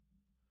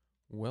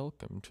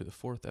Welcome to the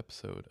fourth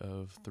episode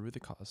of Through the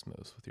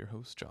Cosmos with your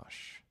host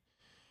Josh.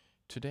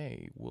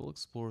 Today, we'll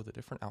explore the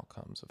different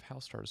outcomes of how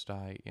stars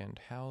die and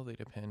how they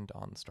depend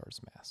on the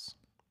star's mass.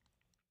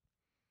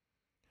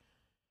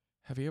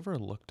 Have you ever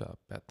looked up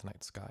at the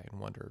night sky and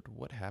wondered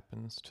what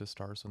happens to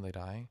stars when they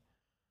die?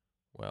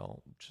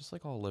 Well, just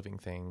like all living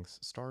things,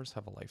 stars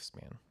have a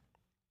lifespan.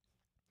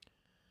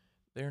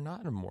 They're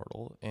not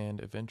immortal,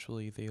 and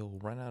eventually they'll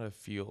run out of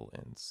fuel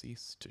and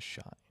cease to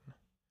shine.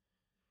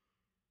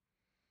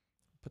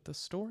 But the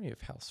story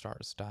of how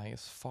stars die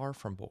is far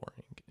from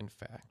boring. In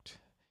fact,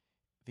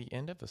 the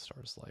end of a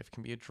star's life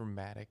can be a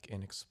dramatic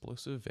and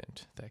explosive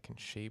event that can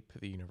shape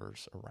the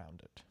universe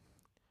around it.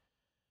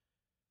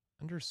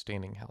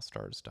 Understanding how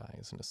stars die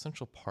is an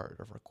essential part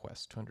of our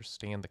quest to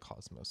understand the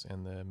cosmos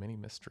and the many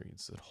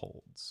mysteries it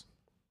holds.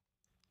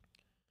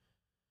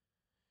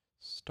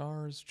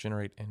 Stars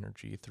generate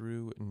energy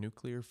through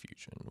nuclear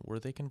fusion,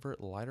 where they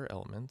convert lighter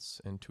elements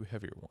into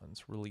heavier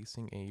ones,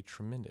 releasing a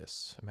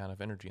tremendous amount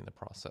of energy in the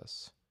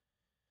process.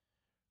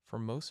 For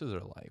most of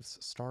their lives,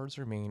 stars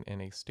remain in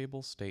a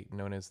stable state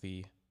known as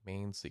the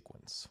main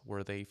sequence,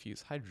 where they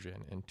fuse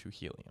hydrogen into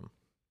helium.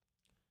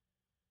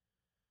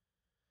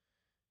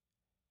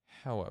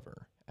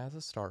 However, as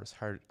a star's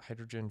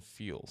hydrogen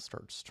fuel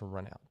starts to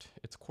run out,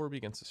 its core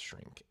begins to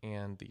shrink,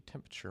 and the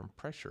temperature and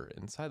pressure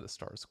inside the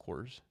star's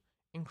core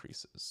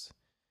increases.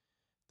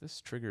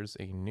 This triggers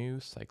a new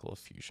cycle of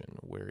fusion,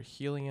 where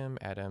helium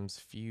atoms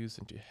fuse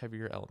into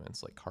heavier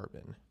elements like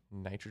carbon,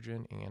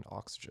 nitrogen, and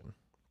oxygen.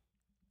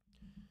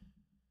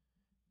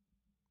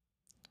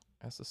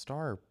 As the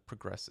star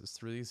progresses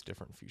through these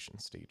different fusion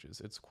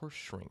stages, its core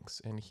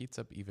shrinks and heats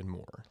up even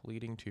more,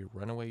 leading to a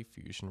runaway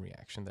fusion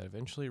reaction that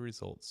eventually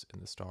results in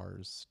the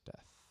star's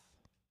death.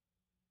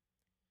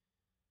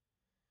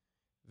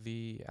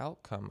 The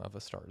outcome of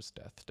a star's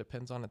death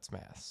depends on its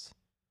mass.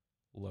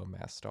 Low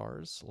mass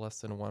stars,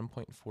 less than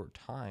 1.4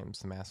 times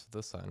the mass of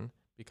the Sun,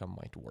 become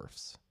white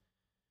dwarfs.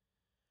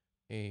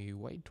 A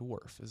white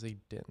dwarf is a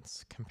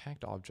dense,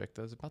 compact object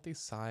that is about the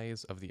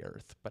size of the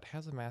Earth, but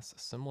has a mass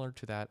similar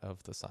to that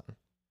of the Sun.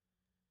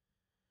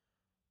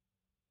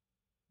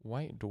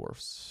 White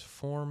dwarfs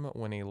form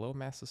when a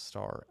low-mass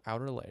star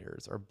outer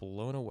layers are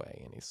blown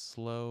away in a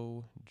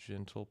slow,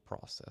 gentle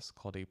process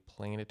called a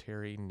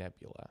planetary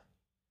nebula.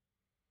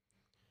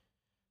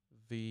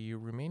 The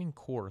remaining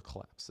core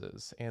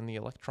collapses, and the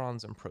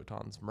electrons and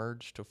protons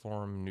merge to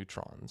form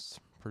neutrons,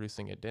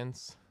 producing a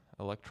dense,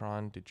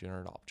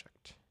 electron-degenerate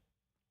object.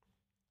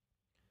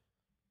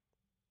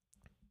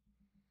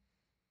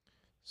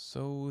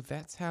 So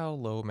that's how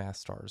low-mass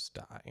stars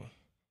die.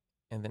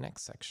 In the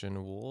next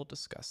section, we'll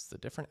discuss the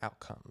different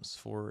outcomes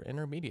for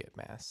intermediate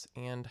mass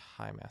and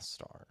high mass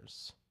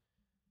stars.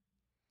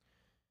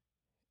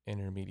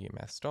 Intermediate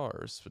mass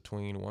stars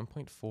between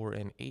 1.4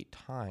 and 8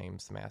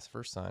 times the mass of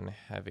our Sun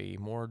have a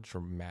more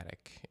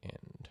dramatic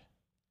end.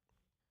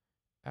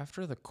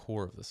 After the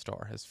core of the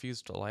star has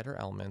fused lighter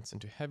elements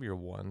into heavier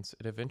ones,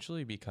 it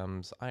eventually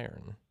becomes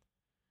iron.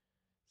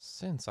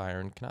 Since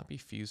iron cannot be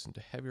fused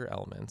into heavier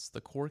elements,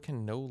 the core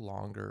can no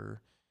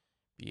longer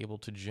be able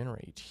to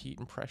generate heat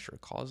and pressure,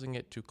 causing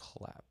it to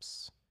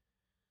collapse.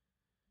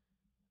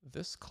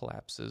 This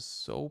collapse is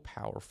so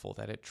powerful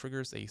that it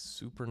triggers a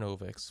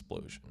supernova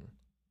explosion.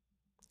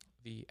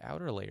 The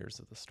outer layers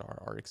of the star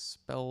are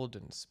expelled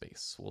into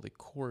space, while the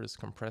core is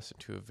compressed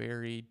into a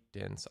very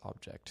dense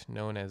object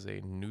known as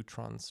a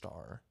neutron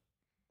star.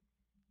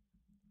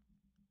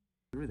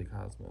 Through the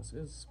Cosmos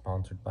is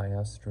sponsored by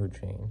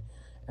AstroChain.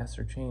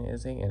 AstroChain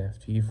is a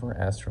NFT for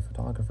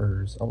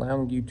astrophotographers,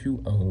 allowing you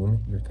to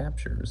own your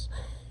captures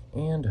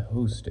and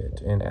host it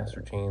in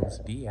AstroChain's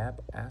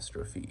D-App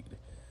AstroFeed.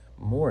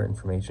 More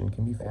information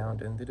can be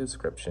found in the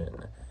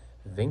description.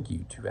 Thank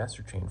you to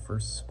AstroChain for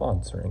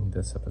sponsoring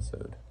this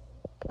episode.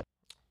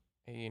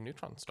 A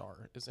neutron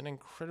star is an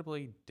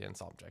incredibly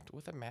dense object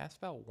with a mass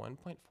about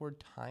 1.4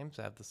 times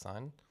that of the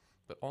Sun,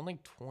 but only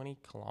 20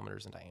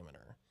 kilometers in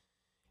diameter.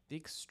 The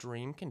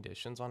extreme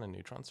conditions on a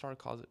neutron star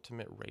cause it to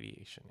emit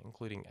radiation,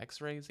 including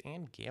X-rays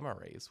and gamma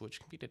rays, which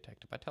can be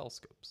detected by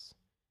telescopes.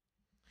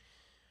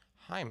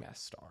 High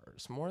mass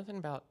stars, more than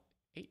about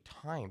 8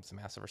 times the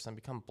mass of our Sun,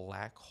 become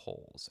black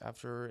holes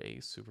after a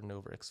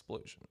supernova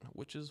explosion,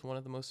 which is one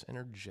of the most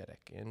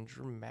energetic and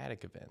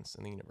dramatic events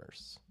in the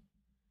universe.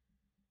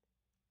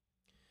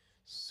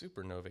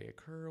 Supernovae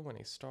occur when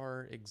a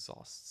star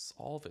exhausts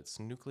all of its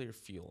nuclear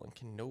fuel and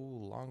can no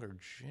longer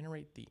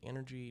generate the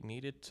energy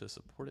needed to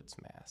support its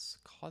mass,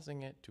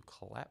 causing it to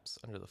collapse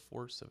under the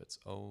force of its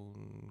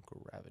own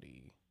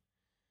gravity.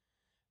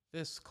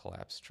 This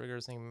collapse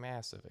triggers a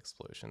massive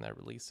explosion that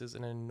releases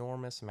an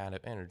enormous amount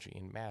of energy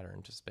and matter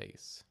into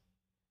space.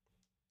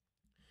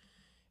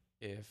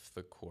 If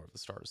the core of the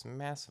star is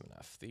massive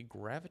enough, the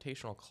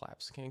gravitational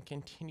collapse can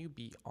continue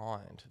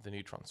beyond the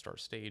neutron star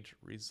stage,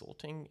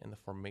 resulting in the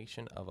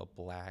formation of a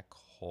black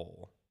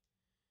hole.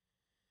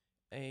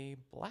 A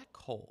black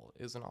hole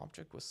is an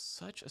object with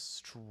such a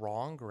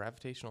strong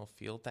gravitational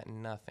field that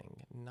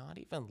nothing, not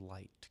even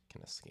light,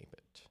 can escape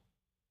it.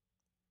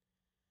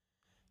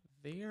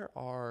 There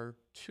are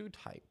two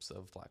types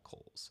of black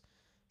holes,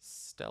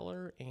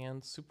 stellar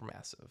and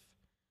supermassive.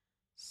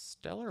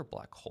 Stellar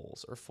black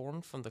holes are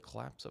formed from the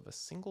collapse of a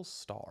single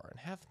star and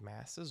have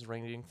masses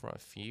ranging from a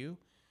few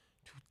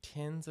to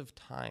tens of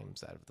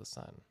times that of the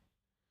Sun.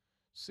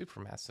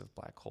 Supermassive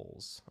black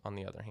holes, on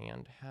the other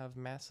hand, have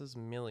masses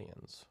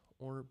millions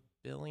or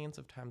billions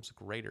of times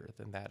greater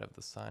than that of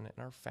the Sun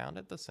and are found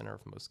at the center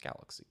of most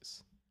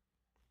galaxies.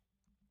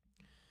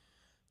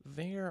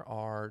 There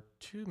are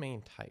two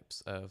main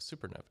types of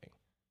supernovae,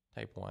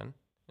 Type 1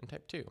 and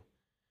Type 2.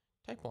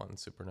 Type 1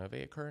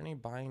 supernovae occur in a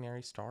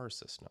binary star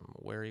system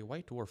where a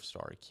white dwarf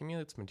star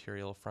accumulates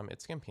material from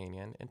its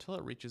companion until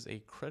it reaches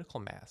a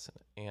critical mass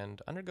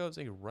and undergoes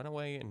a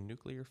runaway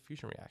nuclear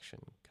fusion reaction,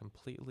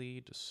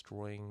 completely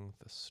destroying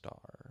the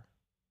star.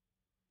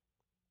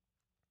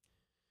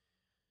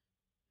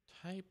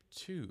 Type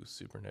 2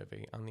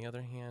 supernovae, on the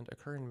other hand,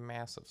 occur in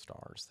massive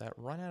stars that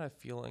run out of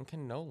fuel and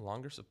can no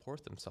longer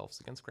support themselves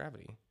against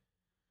gravity.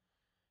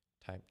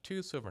 Type 2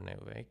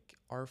 supernovae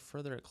are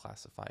further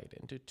classified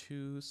into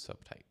two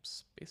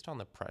subtypes based on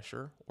the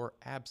pressure or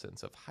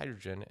absence of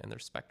hydrogen in their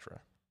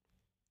spectra.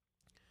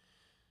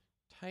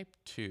 Type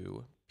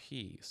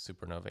 2p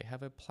supernovae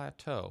have a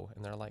plateau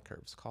in their light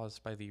curves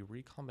caused by the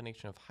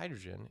recombination of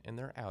hydrogen in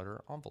their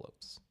outer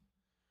envelopes,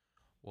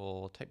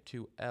 while Type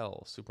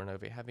 2l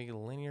supernovae have a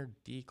linear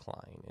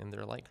decline in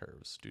their light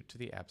curves due to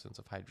the absence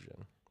of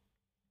hydrogen.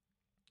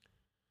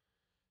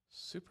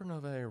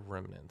 Supernovae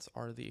remnants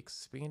are the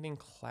expanding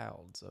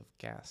clouds of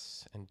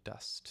gas and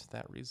dust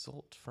that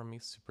result from a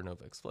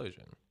supernova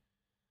explosion.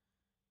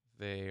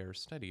 They are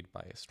studied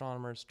by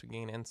astronomers to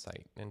gain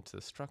insight into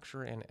the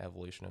structure and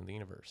evolution of the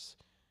universe,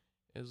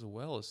 as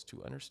well as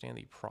to understand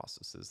the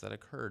processes that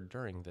occurred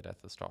during the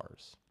death of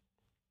stars.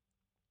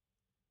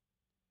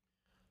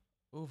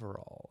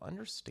 Overall,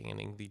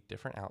 understanding the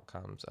different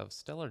outcomes of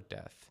stellar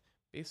death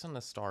based on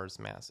the star's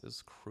mass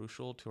is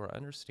crucial to our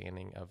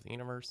understanding of the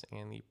universe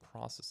and the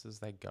processes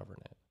that govern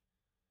it.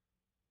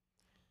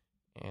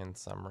 In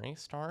summary,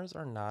 stars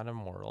are not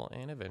immortal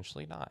and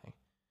eventually die.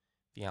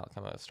 The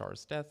outcome of a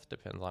star's death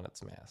depends on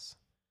its mass.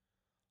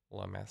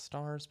 Low mass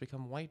stars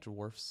become white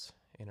dwarfs,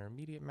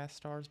 intermediate mass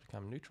stars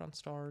become neutron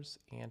stars,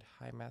 and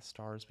high mass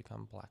stars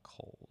become black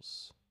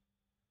holes.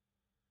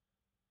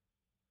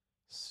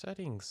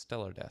 Studying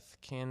stellar death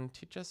can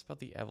teach us about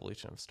the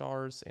evolution of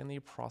stars and the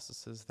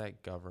processes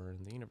that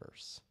govern the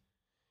universe.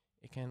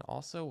 It can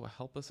also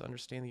help us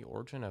understand the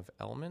origin of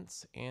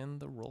elements and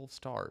the role of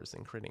stars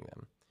in creating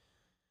them.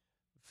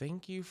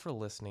 Thank you for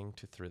listening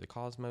to Through the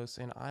Cosmos,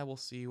 and I will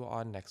see you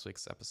on next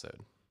week's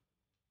episode.